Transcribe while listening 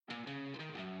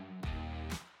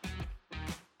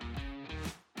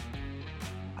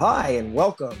Hi, and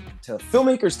welcome to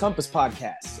Filmmakers Compass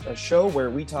Podcast, a show where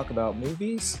we talk about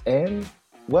movies and,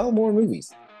 well, more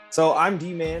movies. So I'm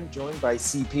D-Man, joined by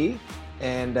CP.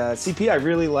 And CP, I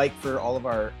really like, for all of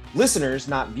our listeners,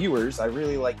 not viewers, I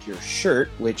really like your shirt,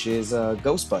 which is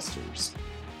Ghostbusters.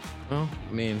 Well,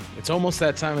 I mean, it's almost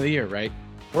that time of the year, right?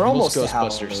 We're almost to Ghostbusters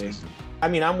Halloween. season. I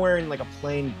mean, I'm wearing like a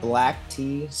plain black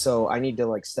tee, so I need to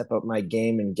like step up my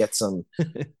game and get some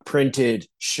printed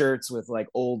shirts with like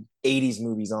old 80s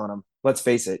movies on them. Let's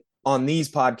face it, on these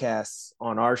podcasts,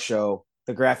 on our show,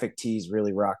 the graphic tees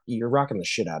really rock. You're rocking the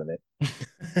shit out of it.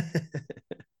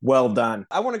 Well done.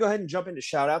 I want to go ahead and jump into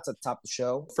shout outs at the top of the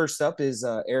show. First up is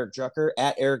Eric Drucker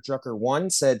at Eric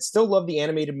Drucker1 said, still love the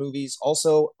animated movies.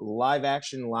 Also, live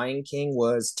action Lion King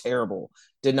was terrible.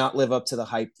 Did not live up to the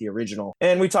hype, the original.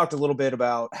 And we talked a little bit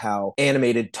about how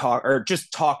animated talk or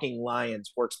just talking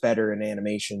lions works better in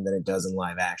animation than it does in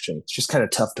live action. It's just kind of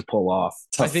tough to pull off.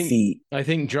 Tough feat. I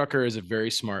think Drucker is a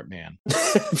very smart man.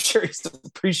 I'm sure he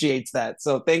appreciates that.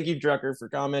 So thank you, Drucker, for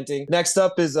commenting. Next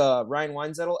up is Ryan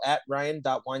Weinzettel at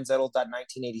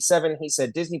ryan.weinzettel.1987. He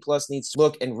said Disney Plus needs to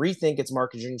look and rethink its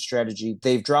marketing strategy.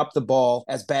 They've dropped the ball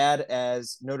as bad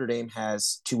as Notre Dame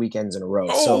has 2 weekends in a row.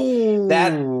 So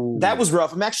that was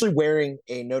rough. I'm actually wearing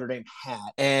a Notre Dame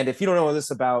hat. And if you don't know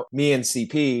this about me and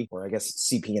CP, or I guess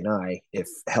CP and I, if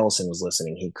Hellison was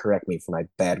listening, he'd correct me for my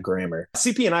bad grammar.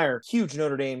 CP and I are huge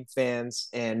Notre Dame fans,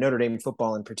 and Notre Dame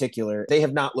football in particular. They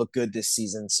have not looked good this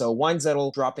season. So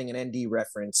Weinzettel dropping an ND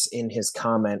reference in his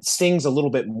comment stings a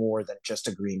little bit more than just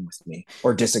agreeing with me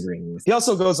or disagreeing with me. He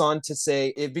also goes on to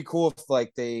say it'd be cool if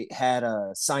like they had a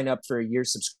sign up for a year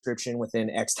subscription within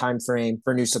X time frame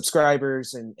for new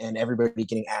subscribers and everybody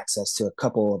getting access to a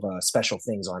couple of special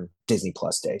things on Disney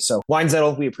Plus Day. So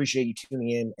Weinzettel, we appreciate you tuning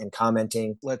in and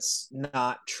commenting. Let's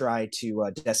not try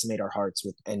to decimate our hearts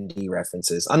with ND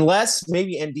references, unless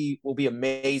maybe ND will be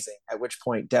amazing, at which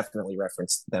point definitely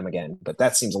reference them again, but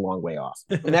that seems a long way off.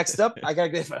 Next up, I gotta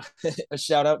give a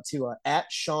shout out to at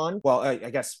Sean, well, I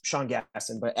guess Sean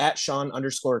Gasson, but at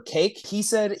Sean_Cake. He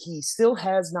said he still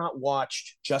has not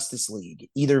watched Justice League,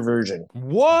 either version.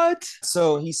 What?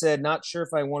 So he said, not sure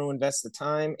if I want to invest the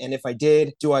time, and if I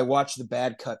did, do I watch the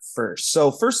bad cut first?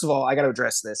 So first of all, I got to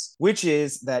address this, which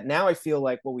is that now I feel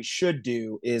like what we should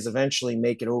do is eventually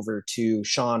make it over to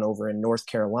Sean over in North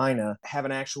Carolina, have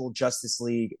an actual Justice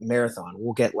League marathon.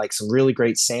 We'll get like some really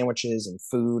great sandwiches and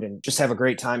food and just have a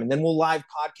great time. And then we'll live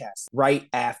podcast right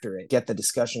after it, get the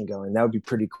discussion going. That would be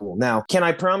pretty cool. Now, can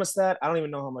I promise that? I don't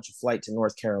even know how much a flight to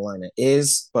North Carolina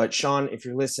is, but Sean, if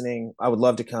you're listening, I would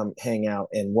love to come hang out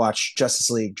and watch Justice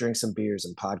League, drink some beers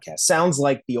and podcast. Sounds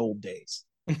like the old days.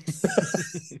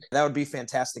 That would be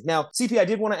fantastic. Now, CP, I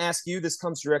did want to ask you, this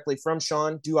comes directly from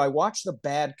Sean. Do I watch the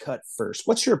bad cut first?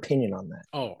 What's your opinion on that?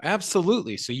 Oh,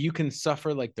 absolutely. So you can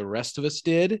suffer like the rest of us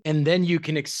did, and then you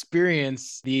can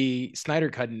experience the Snyder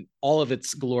cut in all of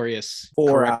its glorious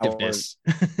 4 correctiveness.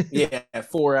 Yeah,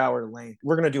 4 hour length.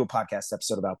 We're going to do a podcast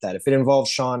episode about that. If it involves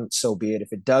Sean, so be it.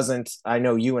 If it doesn't, I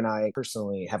know you and I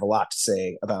personally have a lot to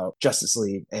say about Justice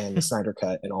League and the Snyder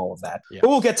cut and all of that. Yeah. But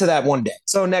we'll get to that one day.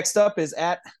 So next up is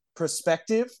at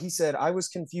Perspective. He said, I was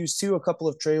confused too, a couple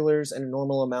of trailers and a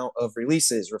normal amount of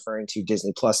releases, referring to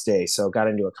Disney Plus Day. So got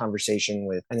into a conversation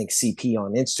with, I think, CP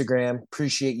on Instagram.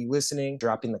 Appreciate you listening,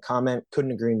 dropping the comment.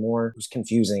 Couldn't agree more. It was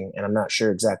confusing, and I'm not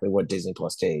sure exactly what Disney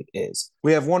Plus Day is.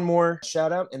 We have one more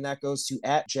shout out, and that goes to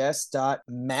at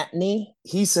Jess.Matney.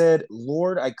 He said,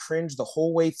 Lord, I cringed the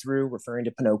whole way through, referring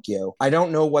to Pinocchio. I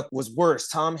don't know what was worse,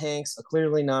 Tom Hanks, a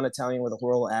clearly non-Italian with a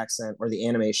horrible accent, or the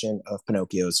animation of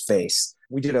Pinocchio's face.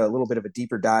 We did a little bit of a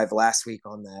deeper dive last week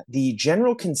on that. The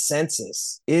general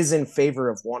consensus is in favor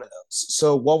of one of those.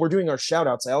 So while we're doing our shout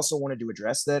outs, I also wanted to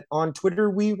address that on Twitter,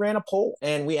 we ran a poll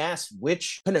and we asked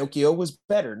which Pinocchio was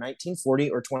better, 1940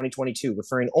 or 2022,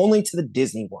 referring only to the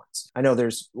Disney ones. I know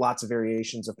there's lots of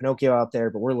variations of Pinocchio out there,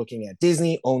 but we're looking at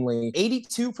Disney only.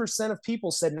 82% of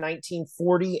people said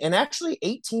 1940, and actually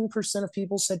 18% of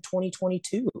people said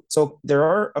 2022. So there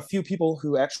are a few people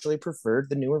who actually preferred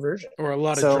the newer version. Or a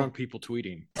lot of drunk people tweeting.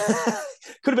 Could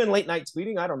have been late night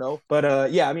tweeting, I don't know,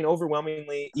 but yeah, I mean,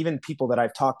 overwhelmingly, even people that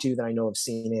I've talked to that I know have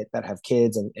seen it, that have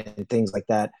kids and things like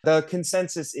that, the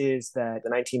consensus is that the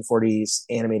 1940s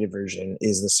animated version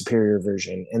is the superior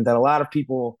version, and that a lot of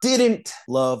people didn't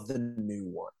love the new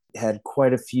one. Had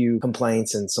quite a few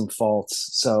complaints and some faults.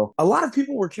 So a lot of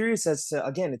people were curious as to,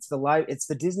 again, it's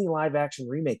the Disney live action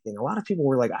remake thing. A lot of people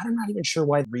were like, I'm not even sure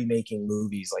why remaking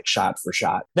movies like shot for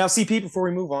shot. Now, CP, before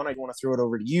we move on, I want to throw it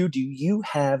over to you. Do you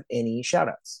have any shout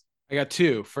outs? I got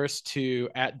two. First to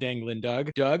at Danglin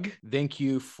Doug. Doug, thank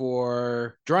you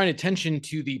for drawing attention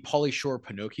to the Pauly Shore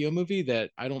Pinocchio movie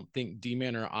that I don't think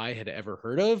D-Man or I had ever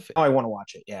heard of. Oh, I want to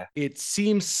watch it. Yeah. It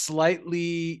seems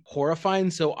slightly horrifying,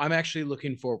 so I'm actually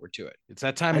looking forward to it. It's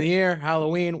that time of the year,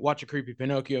 Halloween, watch a creepy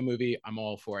Pinocchio movie. I'm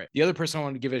all for it. The other person I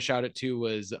wanted to give a shout out to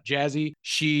was Jazzy.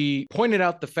 She pointed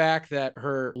out the fact that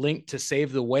her link to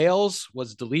Save the Whales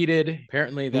was deleted.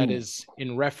 Apparently that is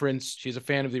in reference. She's a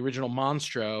fan of the original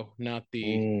Monstro, not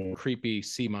the creepy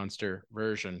sea monster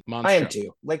version. Monstro. I am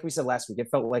too. Like we said last week, it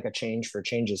felt like a change for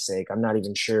change's sake. I'm not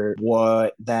even sure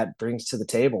what that brings to the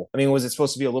table. I mean, was it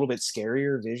supposed to be a little bit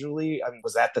scarier visually? I mean,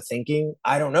 was that the thinking?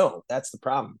 I don't know. That's the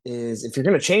problem, is if you're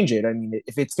going to change it, I mean,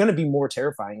 if it's going to be more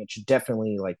terrifying, it should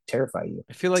definitely like terrify you.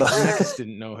 I feel like Zemeckis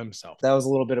didn't know himself. That was a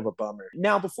little bit of a bummer.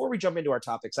 Now, before we jump into our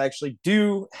topics, I actually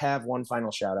do have one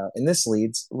final shout out, and this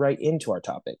leads right into our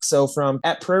topic. So from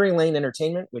at Prairie Lane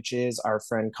Entertainment, which is our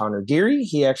friend Connor Geary,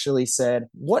 he actually said,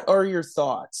 "What are your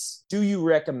thoughts? Do you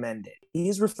recommend it?" He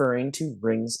is referring to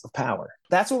Rings of Power.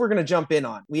 That's what we're going to jump in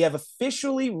on. We have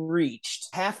officially reached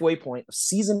halfway point of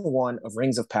season 1 of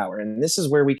Rings of Power. And this is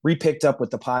where we picked up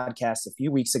with the podcast a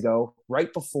few weeks ago,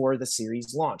 right before the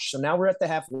series launched. So now we're at the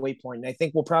halfway point, and I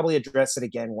think we'll probably address it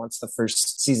again once the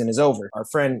first season is over. Our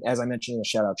friend, as I mentioned in the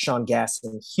shout out, Sean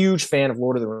Gaston, huge fan of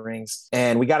Lord of the Rings,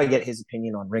 and we got to get his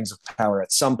opinion on Rings of Power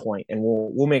at some point, and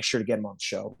we'll make sure to get him on the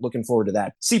show. Looking forward to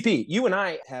that. CP, you and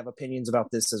I have opinions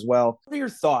about this as well. What are your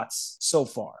thoughts so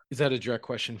far? Is that a direct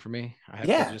question for me? I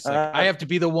have to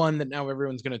be the one that now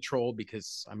everyone's going to troll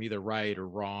because I'm either right or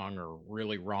wrong or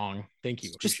really wrong. Thank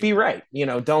you. Just be right. You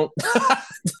know, don't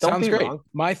Sounds be great. wrong.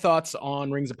 My thoughts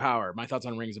on Rings of Power.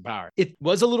 It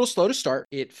was a little slow to start.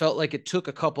 It felt like it took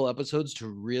a couple episodes to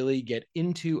really get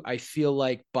into. I feel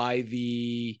like by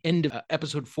the end of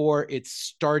episode 4, it's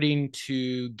starting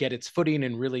to get its footing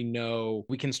and really know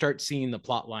we can start seeing the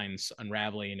plot lines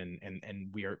unraveling and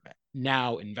we are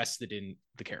now invested in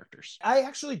the characters. I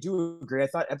actually do agree. I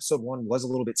thought episode 1 was a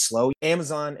little bit slow.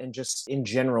 Amazon and just in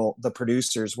general, the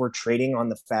producers were trading on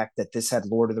the fact that this had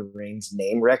Lord of the Rings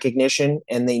name recognition,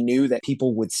 and they knew that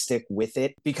people would stick with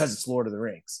it because it's Lord of the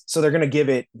Rings. So they're going to give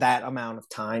it that amount of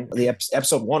time. The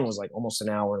episode 1 was like almost an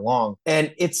hour long.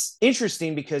 And it's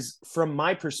interesting because from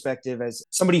my perspective, as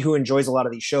somebody who enjoys a lot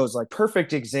of these shows, like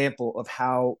perfect example of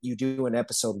how you do an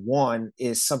episode 1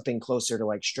 is something closer to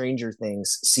like Stranger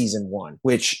Things season 1,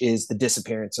 which is the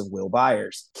disappearance of Will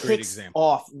Byers. Great Kicks example.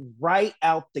 off right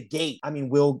out the gate. I mean,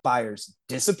 Will Byers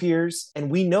disappears, and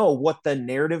we know what the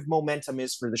narrative momentum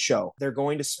is for the show. They're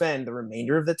going to spend the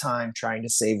remainder of the time trying to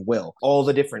save Will. All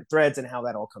the different threads and how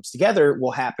that all comes together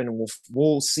will happen, and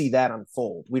we'll see that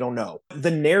unfold. We don't know.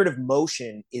 The narrative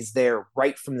motion is there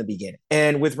right from the beginning.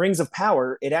 And with Rings of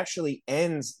Power, it actually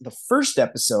ends the first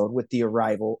episode with the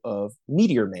arrival of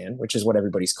Meteor Man, which is what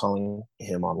everybody's calling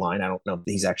him online. I don't know if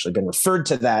he's actually been referred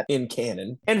to that in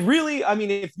canon. And really, I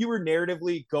mean, if you were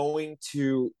narratively going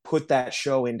to put that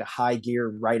show into high gear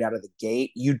right out of the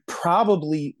gate, you'd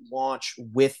probably launch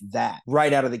with that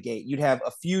right out of the gate. You'd have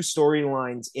a few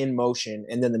storylines in motion,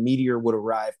 and then the meteor would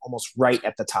arrive almost right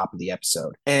at the top of the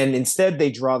episode. And instead,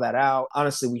 they draw that out.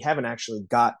 Honestly, we haven't actually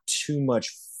got too much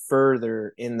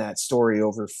further in that story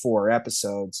over 4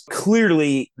 episodes.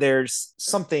 Clearly, there's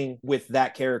something with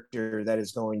that character that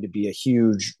is going to be a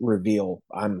huge reveal,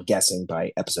 I'm guessing,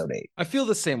 by episode 8. I feel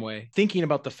the same way. Thinking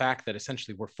about the fact that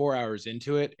essentially we're 4 hours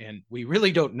into it and we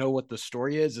really don't know what the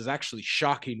story is actually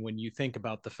shocking when you think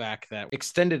about the fact that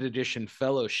extended edition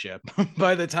Fellowship,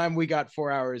 by the time we got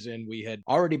 4 hours in, we had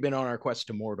already been on our quest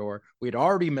to Mordor. We had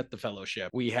already met the Fellowship.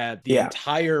 We had the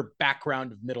entire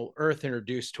background of Middle Earth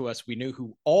introduced to us. We knew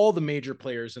who all the major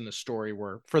players in the story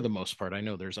were, for the most part. I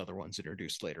know there's other ones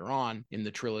introduced later on in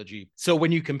the trilogy. So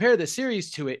when you compare the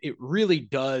series to it, it really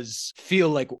does feel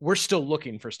like we're still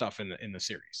looking for stuff in the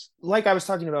series. Like I was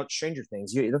talking about Stranger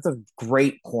Things, that's a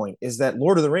great point, is that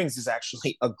Lord of the Rings is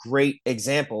actually a great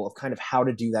example of kind of how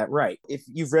to do that right. If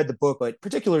you've read the book, but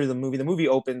particularly the movie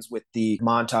opens with the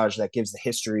montage that gives the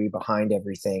history behind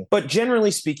everything. But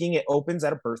generally speaking, it opens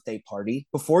at a birthday party.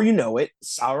 Before you know it,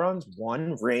 Sauron's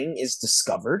one ring is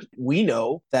discovered. We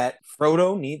know that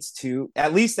Frodo needs to,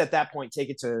 at least at that point, take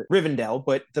it to Rivendell,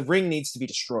 but the ring needs to be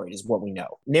destroyed is what we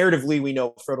know. Narratively, we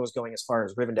know Frodo's going as far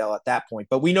as Rivendell at that point,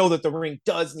 but we know that the ring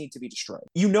does need to be destroyed.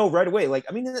 You know right away, like,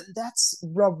 I mean, that's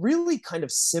a really kind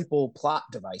of simple plot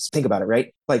device. Think about it,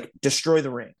 right? Like, destroy the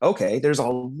ring. Okay, there's a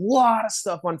lot of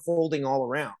stuff unfolding all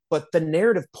around, but the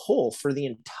narrative pull for the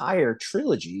entire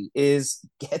trilogy is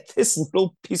get this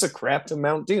little piece of crap to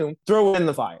Mount Doom, throw it in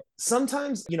the fire.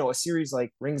 Sometimes, a series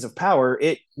like Rings of Power,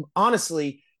 it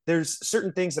honestly, there's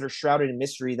certain things that are shrouded in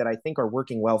mystery that I think are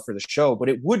working well for the show, but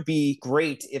it would be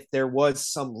great if there was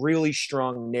some really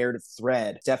strong narrative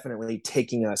thread definitely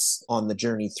taking us on the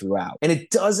journey throughout. And it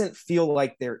doesn't feel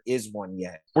like there is one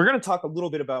yet. We're going to talk a little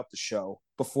bit about the show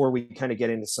before we kind of get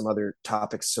into some other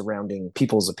topics surrounding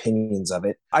people's opinions of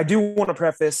it. I do want to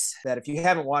preface that if you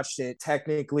haven't watched it,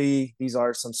 technically these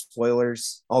are some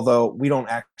spoilers, although we don't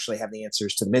actually have the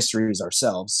answers to the mysteries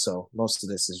ourselves. So most of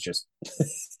this is just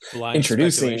blind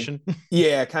introducing.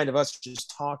 Yeah, kind of us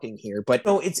just talking here. But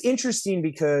no, it's interesting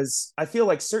because I feel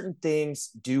like certain things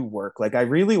do work. Like I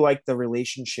really like the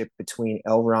relationship between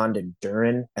Elrond and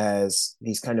Durin as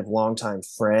these kind of longtime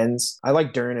friends. I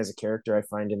like Durin as a character. I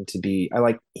find him to be,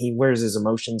 he wears his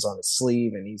emotions on his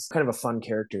sleeve and he's kind of a fun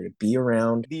character to be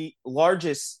around. The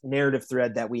largest narrative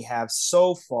thread that we have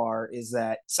so far is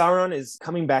that Sauron is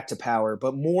coming back to power,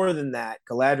 but more than that,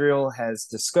 Galadriel has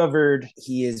discovered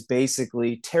he is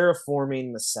basically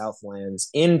terraforming the Southlands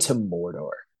into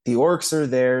Mordor. The orcs are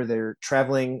there. They're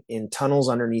traveling in tunnels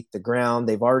underneath the ground.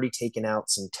 They've already taken out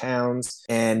some towns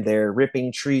and they're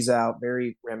ripping trees out,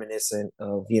 very reminiscent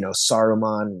of,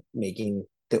 Saruman making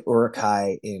the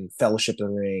Uruk-hai in Fellowship of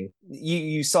the Ring.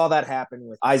 You saw that happen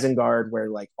with Isengard, where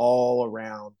like all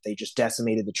around they just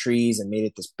decimated the trees and made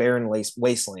it this barren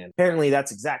wasteland. Apparently,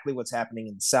 that's exactly what's happening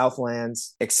in the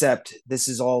Southlands, except this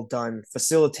is all done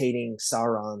facilitating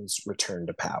Sauron's return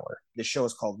to power. The show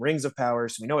is called Rings of Power,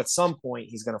 so we know at some point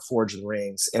he's going to forge the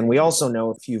rings. And we also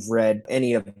know, if you've read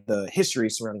any of the history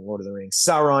surrounding Lord of the Rings,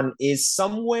 Sauron is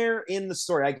somewhere in the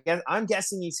story. I'm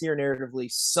guessing he's here narratively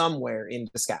somewhere in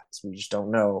disguise. We just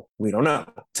don't know. We don't know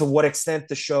to what extent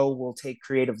the show will take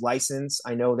creative license.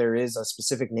 I know there is a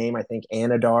specific name, I think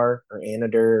Anadar or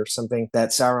Anadir or something, that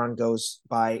Sauron goes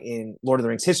by in Lord of the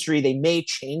Rings history. They may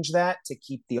change that to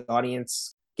keep the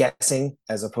audience guessing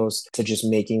as opposed to just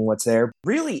making what's there.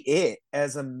 Really, it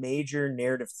as a major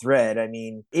narrative thread,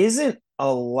 isn't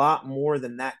a lot more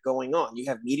than that going on. You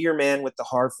have Meteor Man with the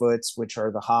Harfoots, which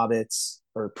are the hobbits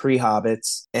or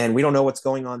pre-hobbits, and we don't know what's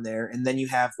going on there. And then you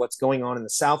have what's going on in the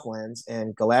Southlands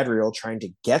and Galadriel trying to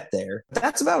get there.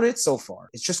 That's about it so far.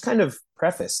 It's just kind of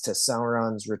preface to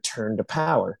Sauron's return to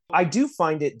power. I do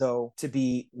find it, though, to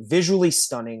be visually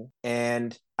stunning,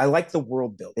 and I like the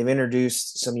world build. They've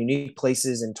introduced some unique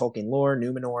places in Tolkien lore,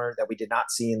 Numenor, that we did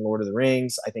not see in Lord of the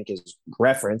Rings, I think is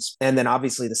referenced. And then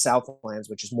obviously the Southlands,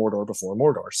 which is Mordor before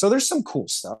Mordor. So there's some cool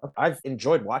stuff. I've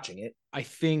enjoyed watching it. I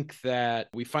think that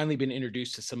we've finally been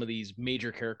introduced to some of these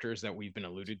major characters that we've been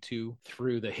alluded to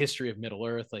through the history of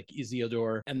Middle-earth, like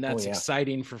Isildur, and that's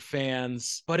exciting for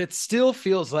fans. But it still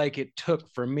feels like it took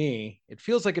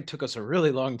us a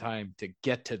really long time to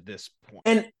get to this point.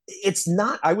 And it's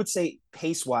not, I would say,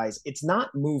 pace-wise, it's not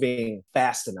moving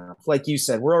fast enough. Like you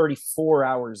said, we're already 4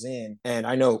 hours in, and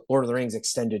I know Lord of the Rings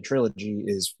extended trilogy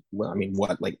is,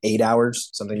 like 8 hours,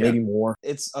 something, maybe more.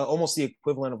 It's almost the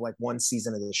equivalent of like one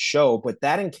season of the show, but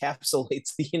that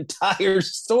encapsulates the entire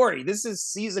story. This is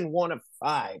season 1 of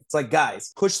 5. It's like,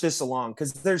 guys, push this along,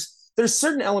 because there's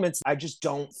certain elements I just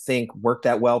don't think work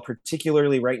that well,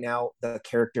 particularly right now, the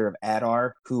character of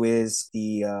Adar, who is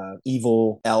the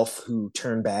evil elf who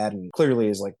turned bad and clearly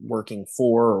is like working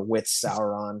for or with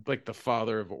Sauron. Like the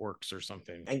father of orcs or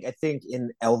something. I think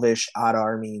in Elvish,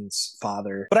 Adar means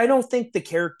father. But I don't think the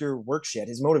character works yet.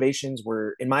 His motivations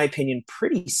were, in my opinion,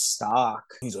 pretty stock.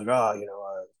 He's like,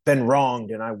 been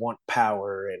wronged and I want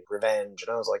power and revenge.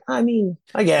 And I was like,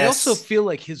 I guess. I also feel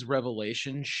like his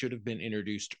revelation should have been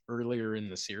introduced earlier in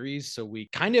the series, so we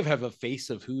kind of have a face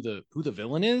of who the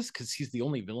villain is, because he's the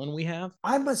only villain we have.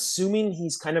 I'm assuming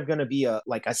he's kind of going to be a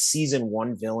season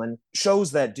 1 villain.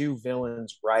 Shows that do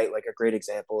villains right, like a great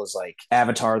example is like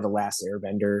Avatar: The Last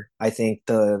Airbender. I think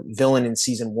the villain in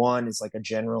season 1 is like a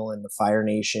general in the Fire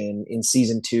Nation. In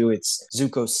season 2, it's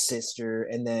Zuko's sister,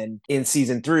 and then in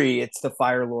season 3, it's the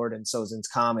Fire Lord and Sozin's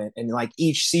Comet. And like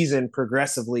each season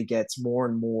progressively gets more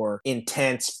and more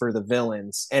intense for the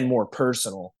villains and more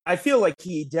personal. I feel like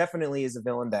he definitely is a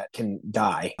villain that can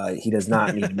die. He does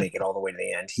not need to make it all the way to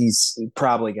the end. He's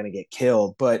probably going to get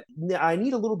killed, but I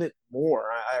need a little bit more,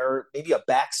 or maybe a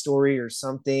backstory or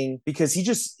something, because he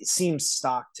just seems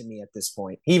stock to me at this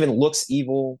point. He even looks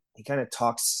evil. He kind of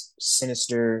talks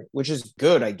sinister, which is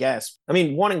good, I guess.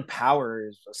 Wanting power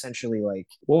is essentially like,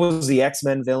 what was the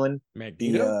X-Men villain?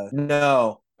 Magneto?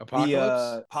 No.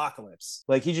 Apocalypse? Apocalypse.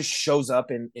 Like, he just shows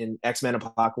up in X-Men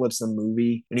Apocalypse, the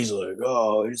movie, and he's like,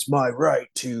 oh, it's my right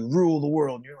to rule the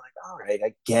world. And you're like, all right,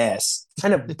 I guess.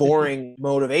 Kind of boring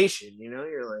motivation,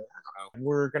 you're like,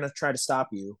 We're going to try to stop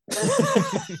you.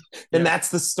 Yeah. And that's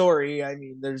the story. I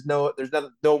mean, there's no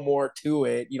more to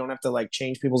it. You don't have to like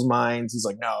change people's minds. He's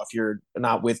like, no, if you're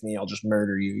not with me, I'll just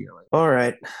murder you. You're like, all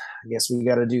right, I guess we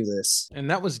got to do this. And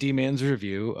that was D-Man's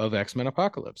review of X-Men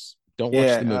Apocalypse. Don't watch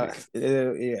Yeah, the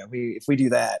movie. if we do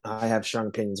that, I have strong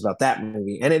opinions about that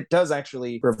movie, and it does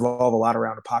actually revolve a lot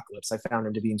around Apocalypse. I found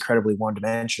him to be incredibly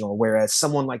one-dimensional, whereas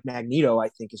someone like Magneto, I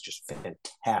think, is just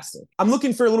fantastic. I'm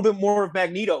looking for a little bit more of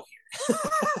Magneto here.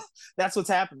 That's what's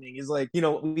happening is like,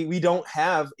 we don't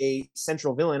have a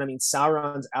central villain. I mean,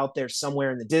 Sauron's out there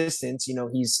somewhere in the distance.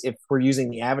 If we're using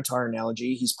the Avatar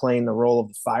analogy, he's playing the role of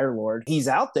the Fire Lord. He's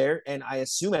out there, and I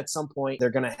assume at some point they're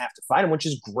going to have to fight him, which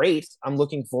is great. I'm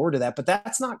looking forward to that, but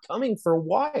that's not coming for a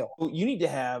while. You need to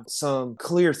have some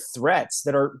clear threats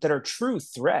that are true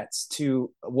threats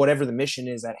to whatever the mission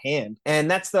is at hand. And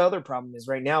that's the other problem is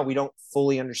right now we don't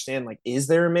fully understand, like, is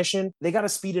there a mission? They got to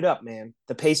speed it up, man.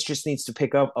 The pace just needs to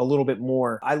pick up a little bit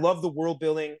more. I love the world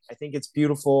building. I think it's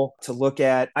beautiful to look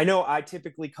at. I know I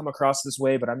typically come across this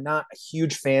way, but I'm not a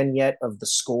huge fan yet of the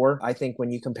score. I think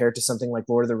when you compare it to something like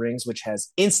Lord of the Rings, which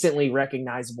has instantly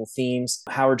recognizable themes,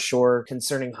 Howard Shore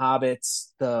concerning hobbits,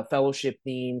 the Fellowship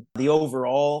theme, the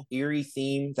overall eerie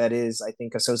theme that is, I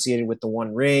think, associated with the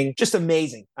One Ring, just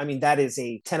amazing. I mean, that is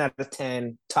a 10 out of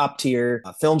 10 top tier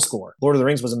film score. Lord of the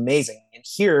Rings was amazing. And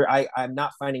here, I'm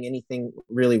not finding anything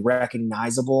really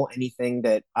recognizable, anything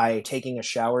that taking a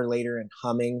shower later and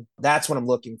humming. That's what I'm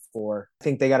looking for. I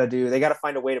think they got to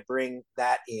find a way to bring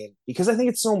that in because I think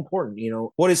it's so important.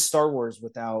 What is Star Wars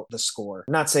without the score?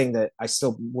 I'm not saying that I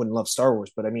still wouldn't love Star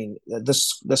Wars, but I mean, the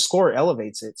score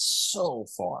elevates it so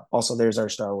far. Also, there's our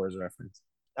Star Wars reference.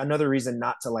 Another reason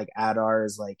not to like Adar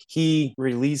is like he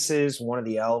releases one of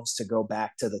the elves to go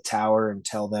back to the tower and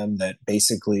tell them that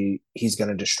basically he's going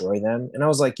to destroy them. And I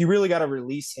was like, you really got to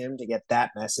release him to get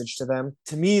that message to them.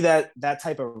 To me, that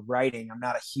type of writing, I'm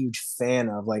not a huge fan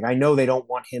of. Like, I know they don't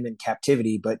want him in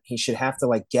captivity, but he should have to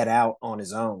like get out on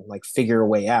his own, like figure a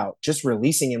way out. Just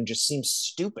releasing him just seems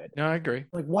stupid. No, I agree.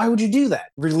 Like, why would you do that?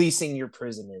 Releasing your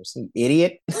prisoners, you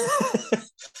idiot.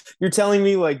 You're telling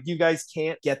me like you guys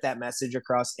can't get that message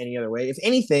across any other way. If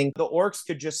anything, the orcs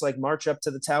could just like march up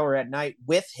to the tower at night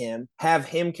with him, have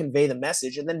him convey the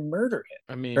message, and then murder him.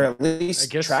 I mean, or at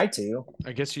least try to.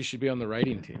 I guess you should be on the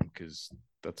writing team because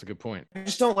that's a good point. I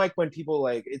just don't like when people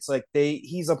like it's like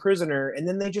he's a prisoner and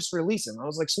then they just release him. I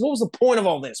was like, so what was the point of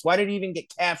all this? Why did he even get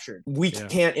captured? We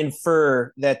can't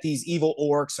infer that these evil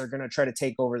orcs are going to try to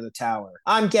take over the tower.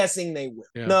 I'm guessing they will.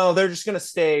 Yeah. No, they're just going to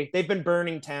stay. They've been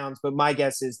burning towns, but my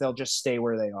guess is they'll just stay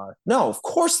where they are. No, of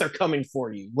course they're coming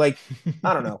for you. Like,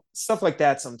 I don't know. Stuff like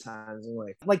that sometimes.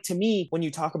 Like to me, when you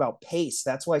talk about pace,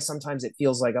 that's why sometimes it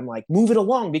feels like I'm like, move it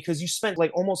along because you spent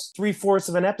like almost 3/4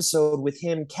 of an episode with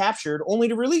him captured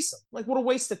only to release him. Like, what a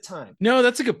waste of time. No,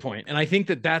 that's a good point. And I think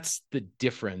that that's the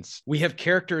difference. We have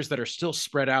characters that are still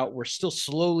spread out. We're still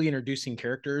slowly introducing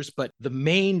characters, but the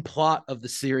main plot of the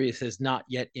series has not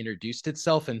yet introduced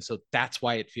itself. And so that's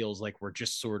why it feels like we're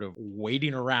just sort of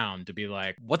waiting around to be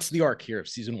like, what's the arc here of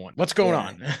season 1? What's going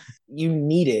on? You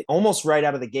need it almost right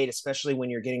out of the gate, especially when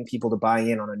you're getting people to buy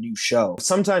in on a new show.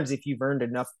 Sometimes if you've earned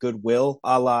enough goodwill,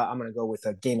 I'm going to go with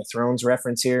a Game of Thrones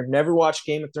reference here. Never watched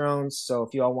Game of Thrones, so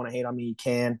if you all want to hate on me, you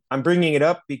can. I'm bringing it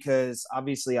up because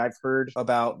obviously I've heard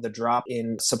about the drop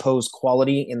in supposed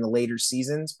quality in the later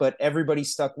seasons, but everybody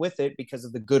stuck with it because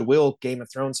of the goodwill Game of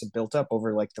Thrones had built up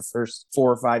over like the first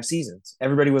 4 or 5 seasons.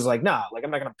 Everybody was like, nah, like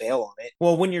I'm not going to bail on it.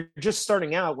 Well, when you're just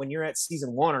starting out, when you're at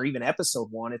season 1 or even episode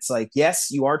 1, it's like, yes,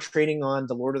 you are trading on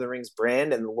the Lord of the Rings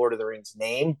brand and the Lord of the Rings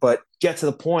name, but get to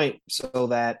the point so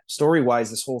that story-wise,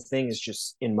 this whole thing is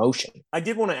just in motion. I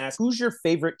did want to ask, who's your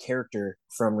favorite character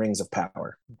from Rings of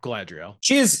Power? Galadriel.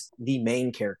 She is the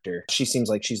main character. She seems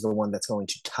like she's the one that's going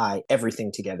to tie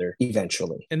everything together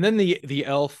eventually. And then the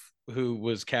elf who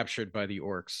was captured by the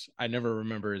orcs. I never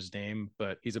remember his name,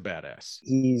 but he's a badass.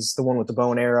 He's the one with the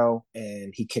bow and arrow,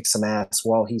 and he kicks some ass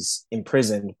while he's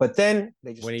imprisoned. But then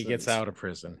when he gets out of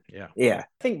prison, yeah. I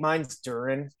think mine's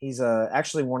Durin. He's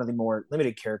actually one of the more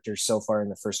limited characters so far in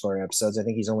the first 4 episodes. I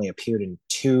think he's only appeared in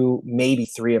 2, maybe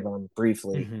 3 of them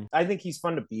briefly. Mm-hmm. I think he's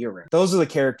fun to be around. Those are the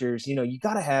characters, you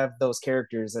got to have those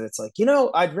characters that it's like,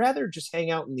 I'd rather just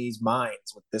hang out in these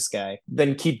mines with this guy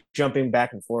than keep jumping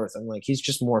back and forth. I'm like, he's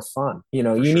just more fun.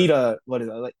 Need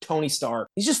like Tony Stark.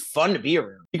 He's just fun to be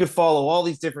around. You could follow all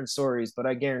these different stories, but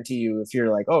I guarantee you, if you're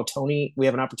like, oh, Tony, we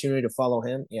have an opportunity to follow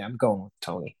him. Yeah, I'm going with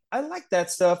Tony. I like that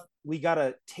stuff. We got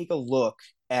to take a look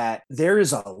at, there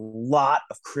is a lot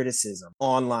of criticism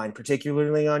online,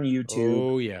 particularly on YouTube.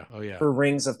 Oh yeah. For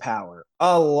Rings of Power.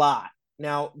 A lot.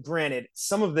 Now, granted,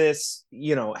 some of this,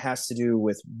 has to do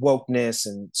with wokeness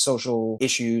and social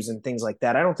issues and things like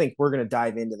that. I don't think we're going to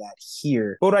dive into that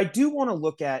here. But I do want to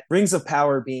look at Rings of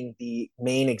Power being the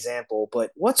main example. But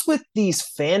what's with these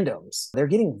fandoms? They're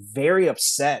getting very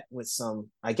upset with some,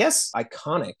 I guess,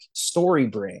 iconic story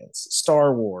brands: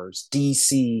 Star Wars,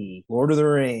 DC, Lord of the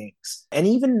Rings, and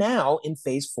even now in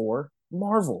Phase 4,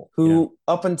 Marvel, who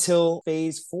up until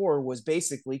Phase 4 was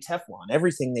basically Teflon.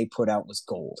 Everything they put out was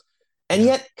gold. And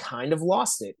yet kind of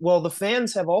lost it. Well, the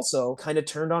fans have also kind of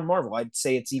turned on Marvel. I'd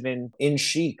say it's even in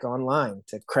chic online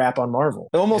to crap on Marvel.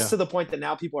 Almost to the point that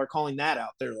now people are calling that out.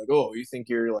 They're like, oh, you think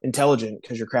you're intelligent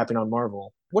because you're crapping on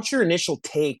Marvel. What's your initial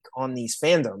take on these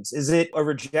fandoms? Is it a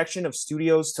rejection of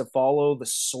studios to follow the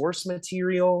source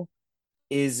material?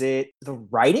 Is it the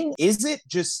writing? Is it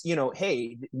just,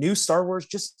 hey, new Star Wars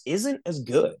just isn't as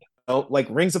good? Like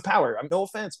Rings of Power, no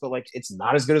offense, but like it's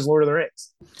not as good as Lord of the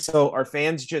Rings. So our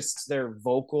fans just, they're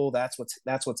vocal. That's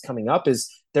what's coming up, is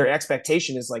their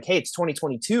expectation is like, hey, it's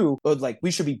 2022, but like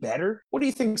we should be better. What do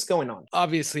you think's going on?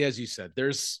 Obviously, as you said,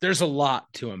 there's a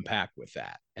lot to unpack with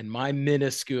that. And my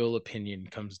minuscule opinion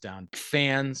comes down: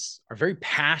 fans are very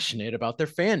passionate about their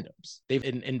fandoms. They've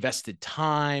invested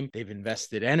time, they've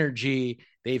invested energy,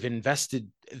 they've invested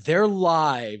their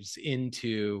lives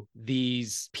into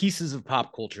these pieces of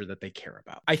pop culture that they care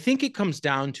about. I think it comes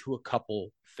down to a couple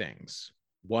things.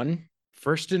 One,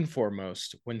 first and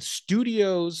foremost,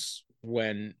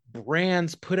 when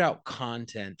brands put out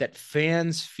content that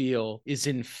fans feel is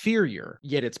inferior,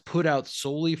 yet it's put out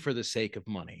solely for the sake of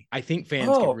money, I think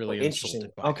fans get really insulted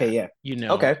by that.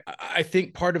 Okay. I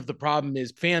think part of the problem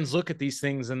is fans look at these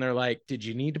things and they're like, did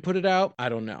you need to put it out? I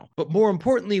don't know. But more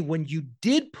importantly, when you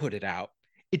did put it out,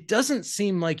 it doesn't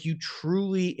seem like you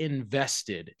truly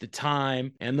invested the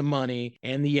time and the money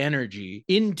and the energy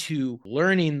into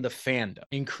learning the fandom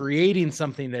and creating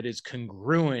something that is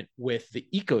congruent with the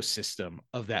ecosystem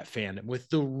of that fandom, with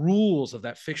the rules of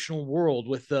that fictional world,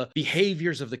 with the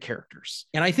behaviors of the characters.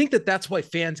 And I think that that's why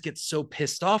fans get so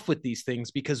pissed off with these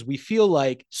things, because we feel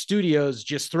like studios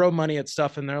just throw money at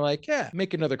stuff and they're like, yeah,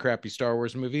 make another crappy Star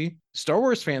Wars movie. Star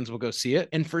Wars fans will go see it.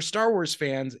 And for Star Wars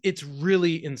fans, it's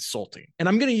really insulting. And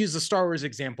I'm going to use the Star Wars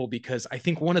example because I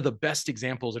think one of the best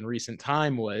examples in recent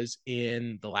time was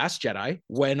in The Last Jedi,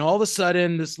 when all of a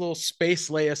sudden this little Space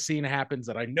Leia scene happens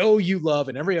that I know you love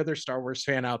and every other Star Wars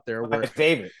fan out there, where my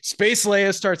favorite Space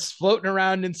Leia starts floating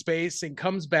around in space and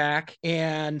comes back.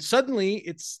 And suddenly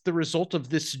it's the result of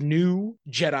this new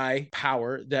Jedi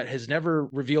power that has never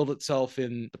revealed itself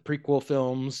in the prequel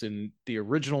films, in the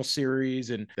original series,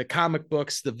 and the comic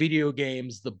books, the video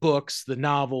games, the books, the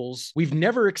novels. We've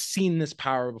never seen this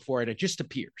power before, and it just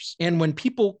appears. And when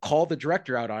people call the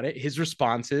director out on it, his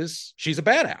response is, she's a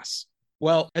badass.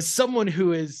 Well, as someone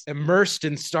who is immersed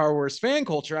in Star Wars fan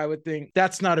culture, I would think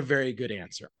that's not a very good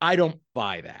answer. I don't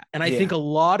buy that. And I think a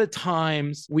lot of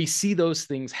times we see those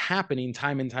things happening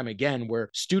time and time again,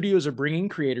 where studios are bringing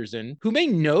creators in who may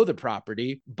know the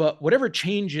property, but whatever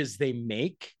changes they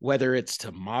make, whether it's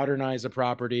to modernize a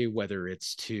property, whether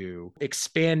it's to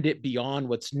expand it beyond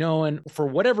what's known, for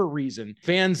whatever reason,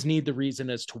 fans need the reason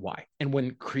as to why. And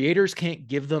when creators can't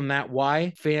give them that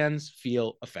why, fans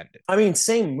feel offended. I mean,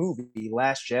 same movie,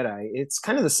 Last Jedi, it's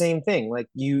kind of the same thing. Like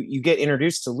you get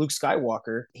introduced to Luke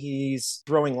Skywalker. He's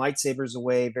throwing lightsabers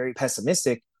away, very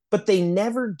pessimistic, but they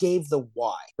never gave the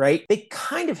why, right? They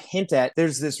kind of hint at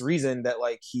there's this reason that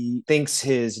like he thinks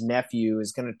his nephew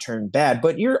is going to turn bad.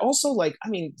 But you're also like, I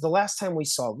mean, the last time we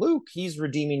saw Luke, he's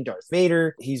redeeming Darth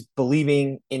Vader. He's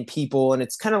believing in people. And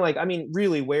it's kind of like, I mean,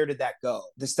 really, where did that go?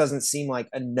 This doesn't seem like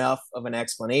enough of an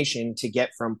explanation to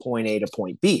get from point A to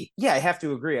point B. Yeah, I have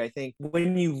to agree. I think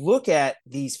when you look at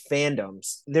these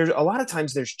fandoms, there's a lot of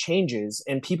times there's changes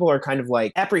and people are kind of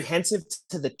like apprehensive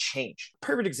to the change.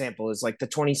 Perfect example is like the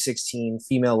 2016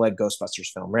 female-led Ghostbusters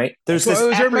film, right? There's this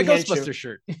my Ghostbuster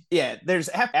shirt. Yeah, there's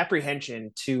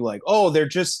apprehension to like, oh, they're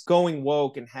just going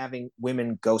woke and having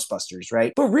women Ghostbusters,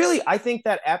 right? But really, I think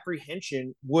that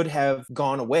apprehension would have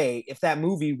gone away if that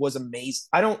movie was amazing.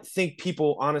 I don't think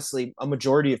people, honestly, a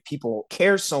majority of people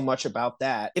care so much about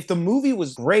that. If the movie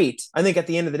was great, I think at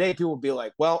the end of the day, people would be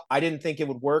like, well, I didn't think it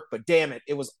would work, but damn it,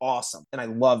 it was awesome. And I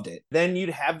loved it. Then you'd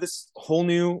have this whole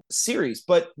new series.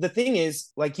 But the thing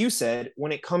is, like you said,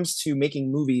 when it comes to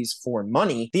making movies for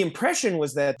money, the impression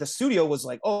was that the studio was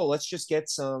like, oh, let's just get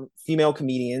some female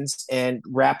comedians and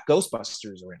wrap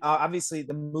Ghostbusters around. Obviously,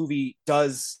 the movie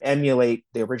does emulate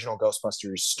the original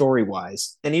Ghostbusters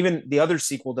story-wise, and even the other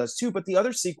sequel does too, but the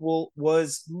other sequel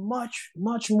was much,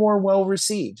 much more well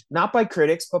received, not by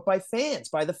critics, but by fans,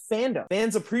 by the fandom.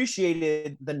 Fans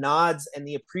appreciated the nods and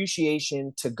the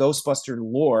appreciation to Ghostbuster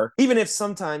lore, even if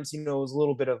sometimes, it was a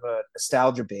little bit of a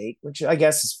nostalgia bait, which I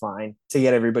guess is fine to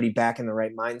get everybody back in the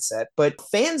right mindset. But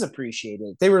fans appreciated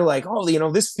it. They were like,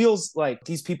 oh, this feels like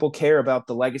these people care about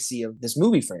the legacy of this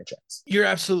movie franchise. You're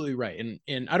absolutely right.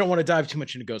 And I don't want to dive too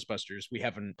much into Ghostbusters. We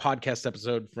have a podcast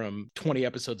episode from 20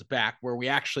 episodes back where we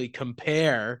actually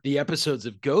compare the episodes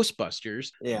of Ghostbusters.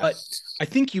 Yeah. But I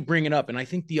think you bring it up. And I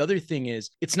think the other thing is,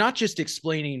 it's not just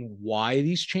explaining why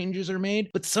these changes are made,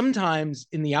 but sometimes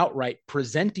in the outright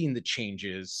presenting the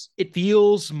changes, it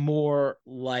feels more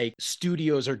like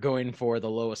studios are going for the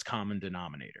lowest common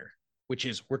denominator, which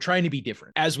is we're trying to be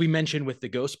different. As we mentioned with the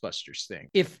Ghostbusters thing,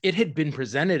 if it had been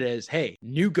presented as, hey,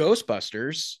 new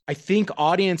Ghostbusters, I think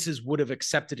audiences would have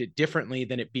accepted it differently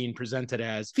than it being presented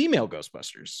as female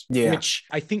Ghostbusters, which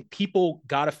I think people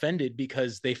got offended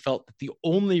because they felt that the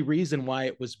only reason why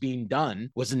it was being done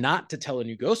was not to tell a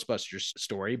new Ghostbusters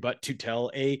story, but to tell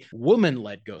a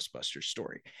woman-led Ghostbusters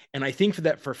story. And I think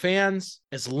for fans,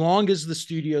 as long as the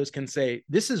studios can say,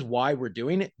 this is why we're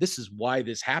doing it, this is why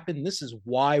this happened, this is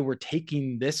why we're taking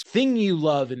this thing you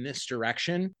love in this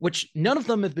direction, which none of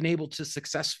them have been able to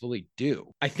successfully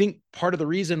do. I think part of the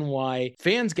reason why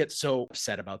fans get so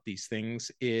upset about these things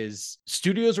is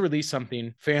studios release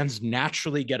something, fans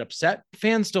naturally get upset.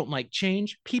 Fans don't like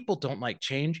change. People don't like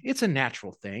change. It's a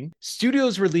natural thing.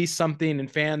 Studios release something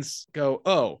and fans go,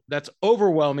 oh, that's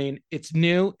overwhelming. It's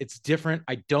new. It's different.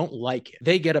 I don't like it.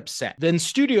 They get upset. Then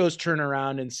studios turn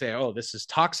around and say, oh, this is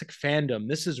toxic fandom.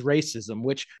 This is racism,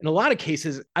 which in a lot of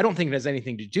cases, I don't think it has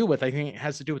anything to do with. I think it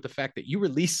has to do with the fact that you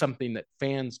release something that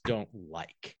fans don't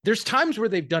like. There's times where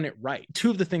they've done it right.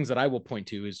 Two of the things that I will point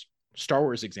to is Star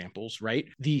Wars examples, right?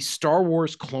 The Star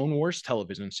Wars Clone Wars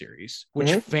television series,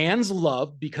 which fans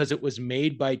love because it was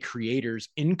made by creators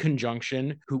in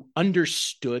conjunction who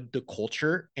understood the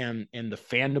culture and the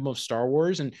fandom of Star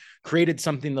Wars and created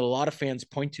something that a lot of fans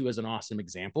point to as an awesome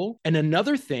example. And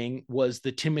another thing was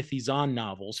the Timothy Zahn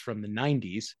novels from the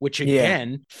 90s, which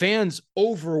again, fans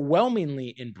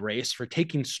overwhelmingly embraced for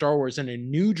taking Star Wars in a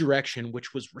new direction,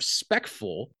 which was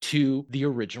respectful to the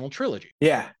original trilogy.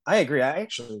 Yeah, I agree. I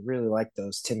actually really like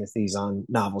those Timothy Zahn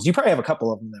novels. You probably have a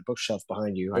couple of them in that bookshelf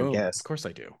behind you, I guess. Of course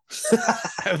I do. I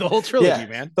have the whole trilogy,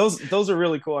 man. Those are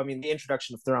really cool. I mean, the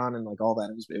introduction of Thrawn and like all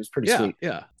that, it was pretty sweet.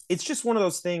 Yeah. It's just one of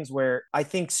those things where I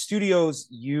think studios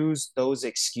use those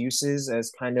excuses as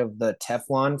kind of the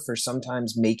Teflon for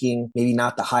sometimes making maybe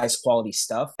not the highest quality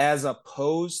stuff, as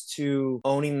opposed to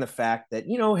owning the fact that,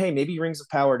 hey, maybe Rings of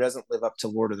Power doesn't live up to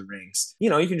Lord of the Rings. You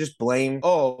can just blame,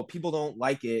 oh, people don't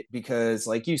like it because,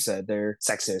 like you said, they're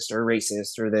sexist or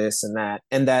racist or this and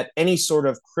that any sort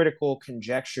of critical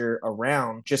conjecture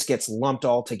around just gets lumped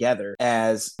all together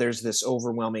as there's this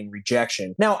overwhelming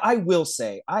rejection. Now, I will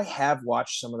say, I have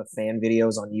watched some of the fan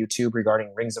videos on YouTube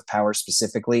regarding Rings of Power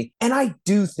specifically, and I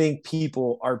do think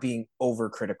people are being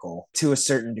overcritical to a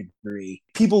certain degree.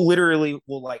 People literally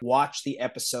will like watch the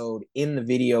episode in the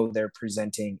video they're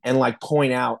presenting and like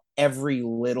point out every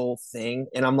little thing.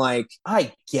 And I'm like,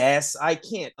 I guess I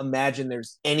can't imagine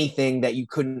there's anything that you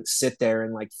couldn't sit there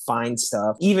and like find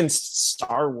stuff. Even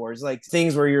Star Wars, like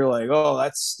things where you're like, oh,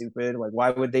 that's stupid. Like,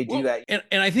 why would they do that?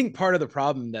 And I think part of the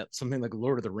problem that something like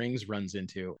Lord of the Rings runs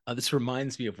into, this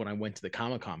reminds me of when I went to the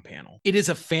Comic-Con panel. It is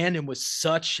a fandom with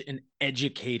such an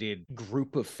educated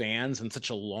group of fans and such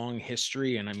a long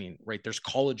history. And I mean, right, there's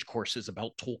college courses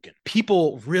about Tolkien.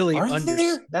 People really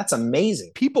understand. That's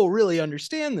amazing. People really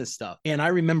understand this stuff. And I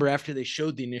remember after they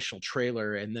showed the initial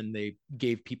trailer and then they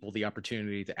gave people the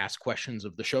opportunity to ask questions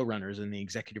of the showrunners and the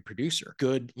executive producer,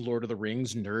 good Lord of the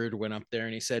Rings nerd went up there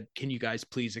and he said, can you guys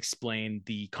please explain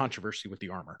the controversy with the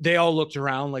armor? They all looked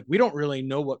around like, we don't really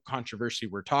know what controversy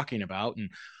we're talking about. And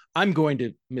I'm going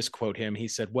to misquote him. He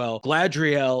said, well,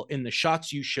 Gladriel in the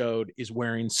shots you showed is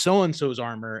wearing so-and-so's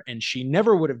armor and she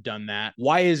never would have done that.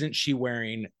 Why isn't she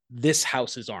wearing this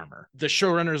house's armor? The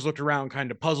showrunners looked around kind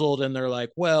of puzzled and they're like,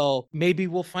 well, maybe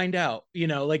we'll find out.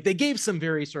 Like they gave some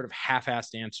very sort of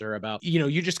half-assed answer about,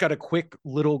 you just got a quick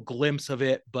little glimpse of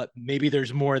it, but maybe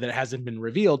there's more that hasn't been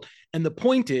revealed. And the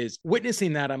point is,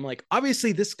 witnessing that, I'm like,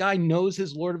 obviously this guy knows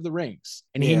his Lord of the Rings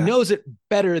and he knows it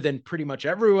better than pretty much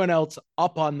everyone else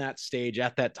up on that stage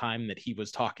at that time that he was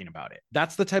talking about it.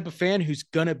 That's the type of fan who's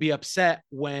going to be upset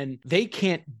when they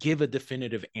can't give a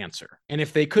definitive answer. And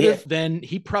if they could have, then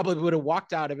he probably probably would have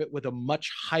walked out of it with a much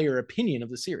higher opinion of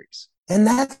the series. And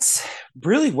that's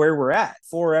really where we're at.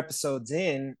 4 episodes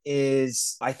in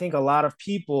is, I think a lot of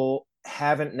people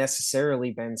haven't necessarily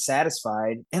been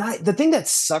satisfied. And the thing that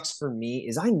sucks for me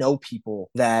is I know people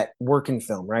that work in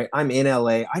film, right? I'm in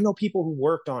LA. I know people who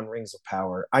worked on Rings of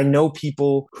Power. I know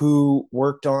people who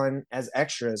worked on as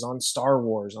extras on Star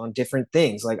Wars, on different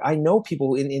things. Like I know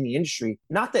people in the industry,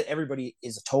 not that everybody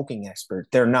is a Tolkien expert.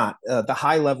 They're not. The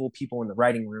high level people in the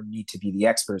writing room need to be the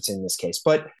experts in this case.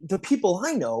 But the people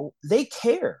I know, they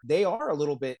care. They are a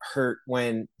little bit hurt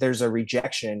when there's a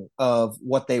rejection of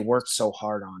what they worked so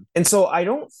hard on. And so I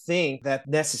don't think that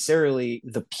necessarily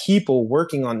the people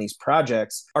working on these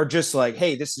projects are just like,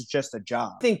 hey, this is just a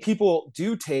job. I think people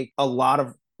do take a lot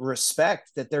of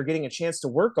respect that they're getting a chance to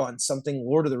work on something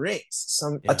Lord of the Rings,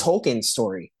 a Tolkien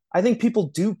story. I think people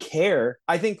do care.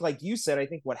 I think, like you said, I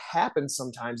think what happens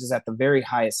sometimes is at the very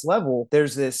highest level,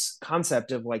 there's this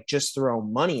concept of like, just throw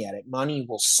money at it. Money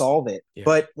will solve it. Yeah.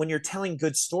 But when you're telling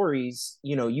good stories,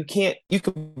 you can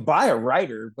buy a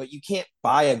writer, but you can't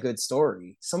buy a good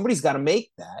story. Somebody's got to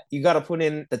make that. You got to put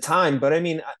in the time. But I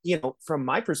mean, from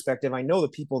my perspective, I know the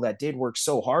people that did work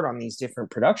so hard on these different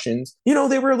productions,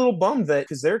 they were a little bummed that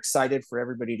because they're excited for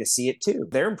everybody to see it too.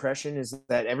 Their impression is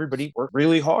that everybody worked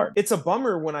really hard. It's a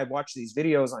bummer when I watch these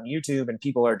videos on YouTube and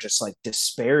people are just like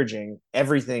disparaging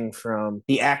everything from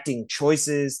the acting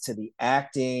choices to the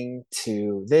acting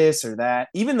to this or that,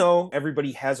 even though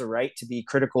everybody has a right to be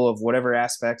critical of whatever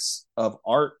aspects of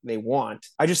art they want.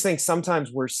 I just think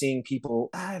sometimes we're seeing people,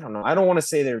 I don't know, I don't want to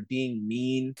say they're being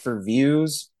mean for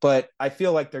views, but I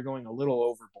feel like they're going a little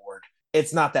overboard.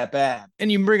 It's not that bad.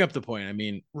 And you bring up the point. I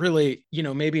mean, really,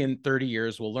 maybe in 30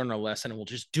 years, we'll learn our lesson and we'll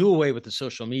just do away with the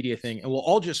social media thing. And we'll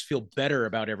all just feel better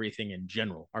about everything in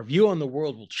general. Our view on the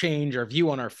world will change. Our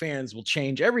view on our fans will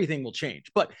change. Everything will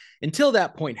change. But until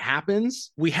that point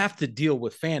happens, we have to deal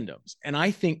with fandoms. And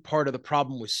I think part of the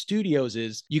problem with studios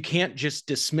is you can't just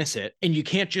dismiss it and you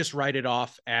can't just write it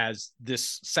off as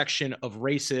this section of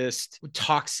racist,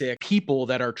 toxic people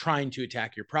that are trying to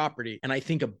attack your property. And I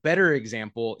think a better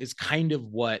example is kind of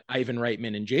what Ivan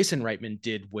Reitman and Jason Reitman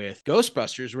did with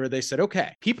Ghostbusters, where they said,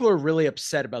 okay, people are really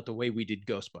upset about the way we did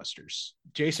Ghostbusters.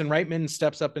 Jason Reitman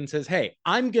steps up and says, hey,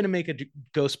 I'm going to make a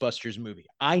Ghostbusters movie.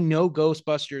 I know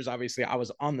Ghostbusters. Obviously, I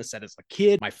was on the set as a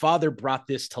kid. My father brought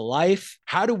this to life.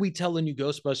 How do we tell a new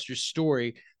Ghostbusters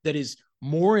story that is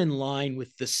more in line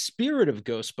with the spirit of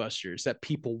Ghostbusters that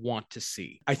people want to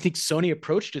see? I think Sony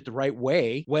approached it the right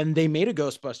way when they made a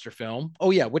Ghostbuster film. Oh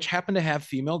yeah, which happened to have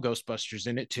female Ghostbusters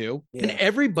in it too. Yeah. And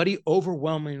everybody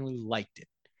overwhelmingly liked it.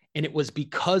 And it was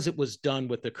because it was done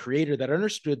with the creator that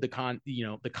understood the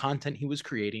content he was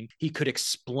creating. He could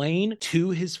explain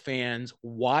to his fans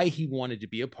why he wanted to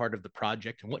be a part of the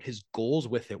project and what his goals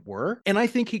with it were. And I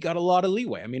think he got a lot of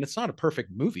leeway. I mean, it's not a perfect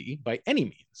movie by any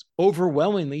means.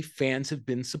 Overwhelmingly, fans have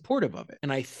been supportive of it.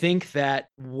 And I think that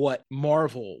what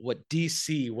Marvel, what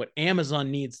DC, what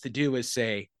Amazon needs to do is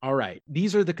say, all right,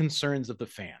 these are the concerns of the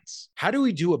fans. How do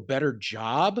we do a better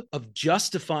job of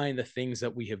justifying the things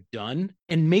that we have done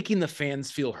and making the fans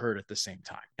feel heard at the same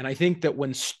time? And I think that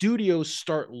when studios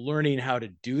start learning how to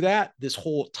do that, this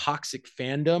whole toxic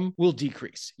fandom will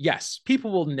decrease. Yes,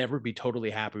 people will never be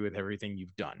totally happy with everything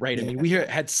you've done, right? Yeah. I mean, we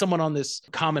had someone on this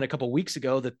comment a couple of weeks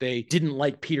ago that they didn't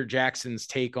like Peter Jackson's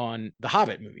take on the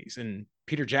Hobbit movies. And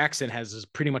Peter Jackson has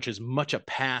pretty much as much a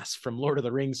pass from Lord of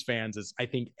the Rings fans as I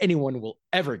think anyone will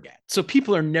ever get. So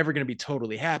people are never going to be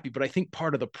totally happy. But I think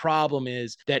part of the problem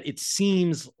is that it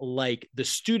seems like the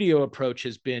studio approach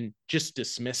has been just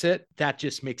dismiss it. That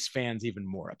just makes fans even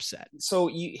more upset. So,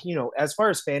 as far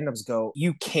as fandoms go,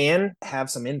 you can have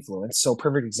some influence. So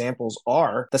perfect examples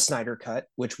are the Snyder Cut,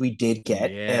 which we did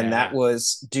get. Yeah. And that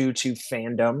was due to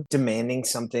fandom demanding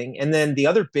something. And then the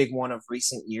other big one of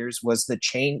recent years was the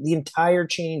entire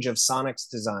change of Sonic's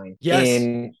design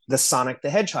in the Sonic the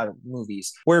Hedgehog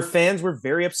movies, where fans were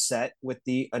very upset with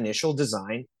the initial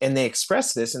design and they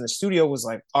expressed this, and the studio was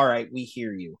like, all right, we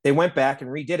hear you. They went back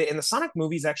and redid it, and the Sonic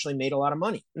movies actually made a lot of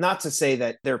money. Not to say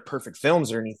that they're perfect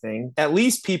films or anything. At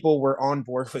least people were on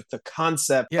board with the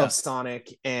concept of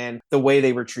Sonic and the way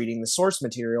they were treating the source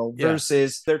material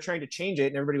versus they're trying to change it,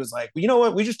 and everybody was like, well, you know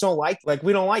what, we just don't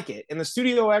we don't like it. And the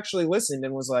studio actually listened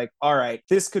and was like, all right,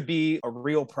 this could be a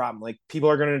real problem. Like, people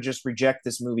are going to just reject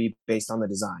this movie based on the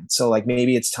design. So like,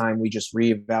 maybe it's time we just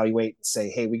reevaluate and say,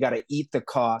 hey, we got to eat the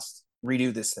cost,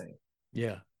 redo this thing.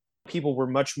 Yeah. People were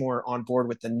much more on board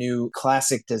with the new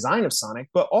classic design of Sonic,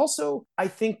 but also I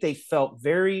think they felt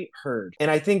very heard. And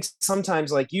I think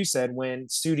sometimes, like you said, when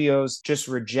studios just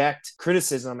reject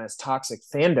criticism as toxic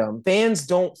fandom, fans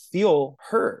don't feel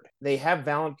heard. They have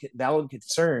valid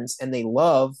concerns and they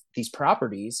love these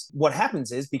properties. What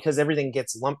happens is, because everything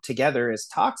gets lumped together as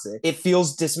toxic, it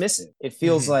feels dismissive. It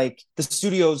feels like the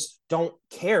studios don't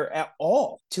care at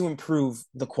all to improve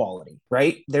the quality,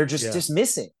 right? They're just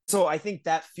dismissing. So I think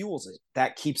that fuels it.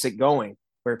 That keeps it going,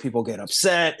 where people get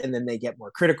upset and then they get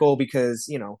more critical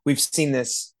because, we've seen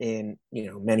this in,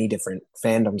 many different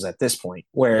fandoms at this point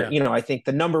where, I think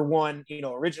the number one,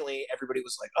 originally everybody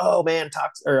was like, oh man,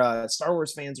 Star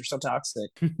Wars fans are so toxic.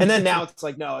 And then now it's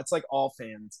like, no, it's like all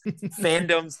fans.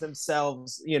 Fandoms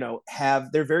themselves,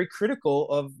 they're very critical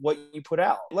of what you put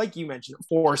out. Like you mentioned, of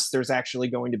course, there's actually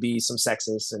going to be some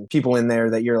sexists and people in there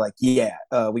that you're like,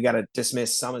 we got to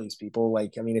dismiss some of these people.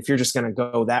 Like, I mean, if you're just going to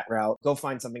go that route, go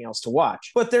find something else to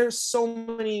watch. But there's so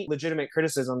many legitimate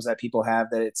criticisms that people have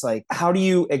that it's like, how do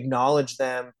you acknowledge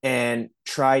them and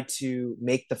try to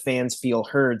make the fans feel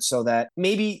heard so that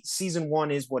maybe season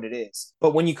 1 is what it is.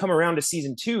 But when you come around to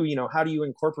season 2, how do you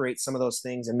incorporate some of those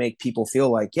things and make people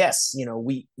feel like, yes,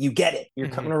 you get it. You're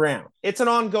coming around. It's an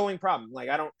ongoing problem. Like,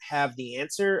 I don't have the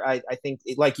answer. I think,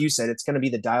 like you said, it's going to be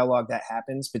the dialogue that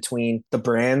happens between the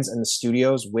brands and the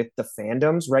studios with the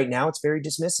fandoms. Right now, it's very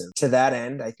dismissive. To that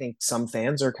end, I think some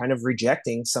fans are kind of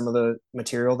rejecting some of the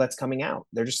material that's coming out.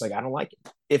 They're just like, I don't like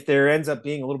it. If there ends up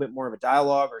being a little bit more of a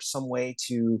dialogue or some way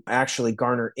to actually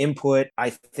garner input, I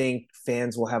think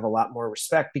fans will have a lot more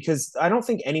respect, because I don't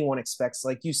think anyone expects,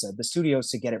 like you said, the studios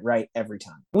to get it right every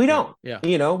time. We don't. Yeah.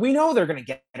 We know they're going to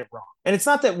get it wrong. And it's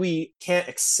not that we can't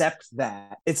accept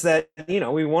that. It's that,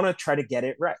 we want to try to get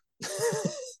it right.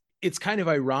 It's kind of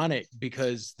ironic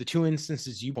because the two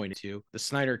instances you pointed to, the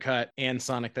Snyder Cut and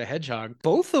Sonic the Hedgehog,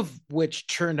 both of which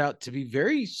turned out to be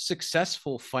very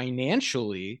successful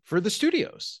financially for the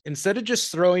studios. Instead of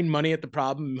just throwing money at the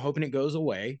problem and hoping it goes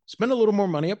away, spend a little more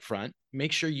money up front.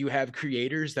 Make sure you have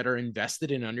creators that are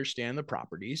invested and understand the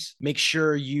properties. Make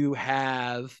sure you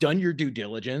have done your due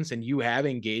diligence and you have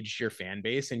engaged your fan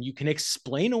base and you can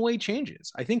explain away changes.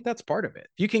 I think that's part of it.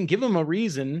 If you can give them a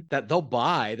reason that they'll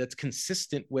buy that's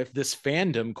consistent with this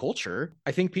fandom culture,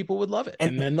 I think people would love it.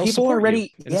 And then they'll people support are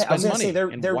ready. You and spend money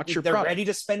they're watch your they're product. ready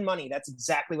to spend money. That's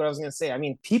exactly what I was going to say. I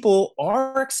mean, people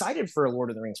are excited for a Lord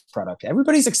of the Rings product.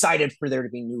 Everybody's excited for there to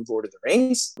be new Lord of the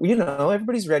Rings.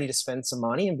 Everybody's ready to spend some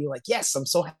money and be like, yes, I'm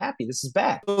so happy. This is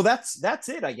bad. So that's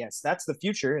it, I guess. That's the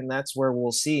future. And that's where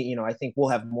we'll see, I think we'll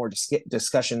have more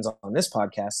discussions on this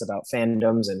podcast about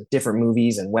fandoms and different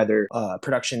movies and whether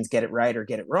productions get it right or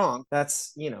get it wrong.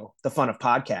 That's, the fun of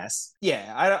podcasts.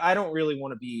 Yeah, I don't really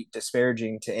want to be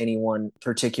disparaging to anyone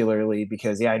particularly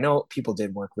because, I know people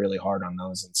did work really hard on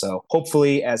those. And so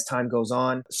hopefully as time goes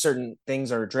on, certain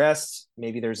things are addressed.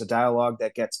 Maybe there's a dialogue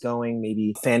that gets going.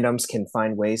 Maybe fandoms can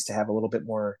find ways to have a little bit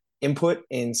more input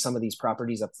in some of these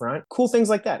properties up front. Cool things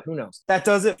like that. Who knows? That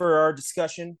does it for our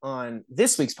discussion on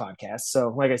this week's podcast. So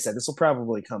like I said, this will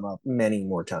probably come up many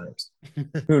more times.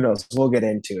 Who knows? We'll get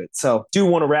into it. So do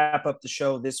want to wrap up the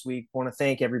show this week. Want to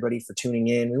thank everybody for tuning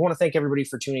in. We want to thank everybody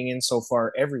for tuning in so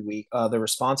far every week. The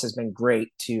response has been great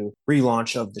to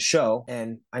relaunch of the show.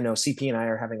 And I know CP and I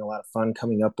are having a lot of fun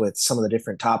coming up with some of the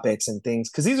different topics and things.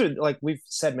 Because these are, like we've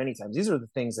said many times, these are the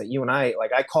things that you and I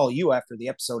call you after the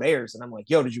episode airs and I'm like,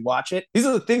 yo, did you watch it? These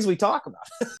are the things we talk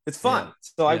about. It's fun. Yeah.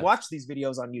 So I watch these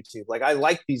videos on YouTube. Like, I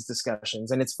like these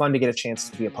discussions and it's fun to get a chance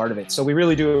to be a part of it. So we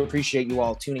really do appreciate you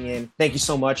all tuning in. Thank you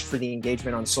so much for the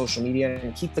engagement on social media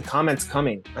and keep the comments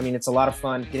coming. I mean, it's a lot of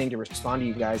fun getting to respond to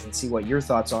you guys and see what your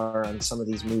thoughts are on some of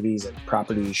these movies and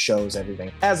properties, shows, everything.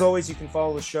 As always, you can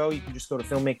follow the show. You can just go to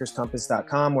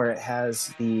filmmakerscompass.com where it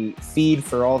has the feed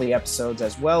for all the episodes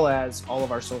as well as all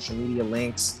of our social media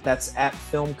links. That's at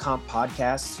Film Comp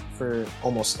Podcast for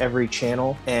almost every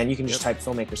channel, and you can just type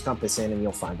Filmmakers Compass in and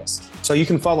you'll find us. So you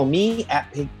can follow me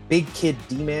at Big Kid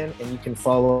D-Man, and you can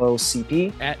follow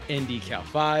CP at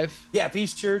NDCal5. Yeah, be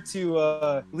sure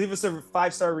to leave us a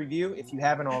 5-star review if you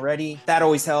haven't already. That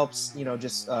always helps,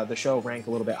 just the show rank a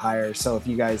little bit higher. So if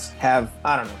you guys have,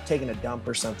 taken a dump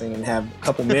or something and have a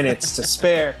couple minutes to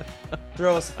spare,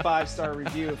 throw us a 5-star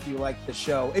review if you like the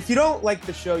show. If you don't like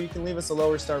the show, you can leave us a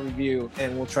lower star review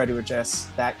and we'll try to address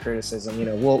that criticism.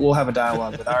 We'll have a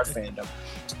dialogue with our fandom.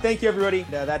 Thank you, everybody.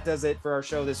 That does it for our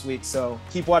show this week. So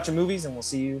keep watching movies and we'll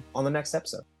see you on the next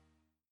episode.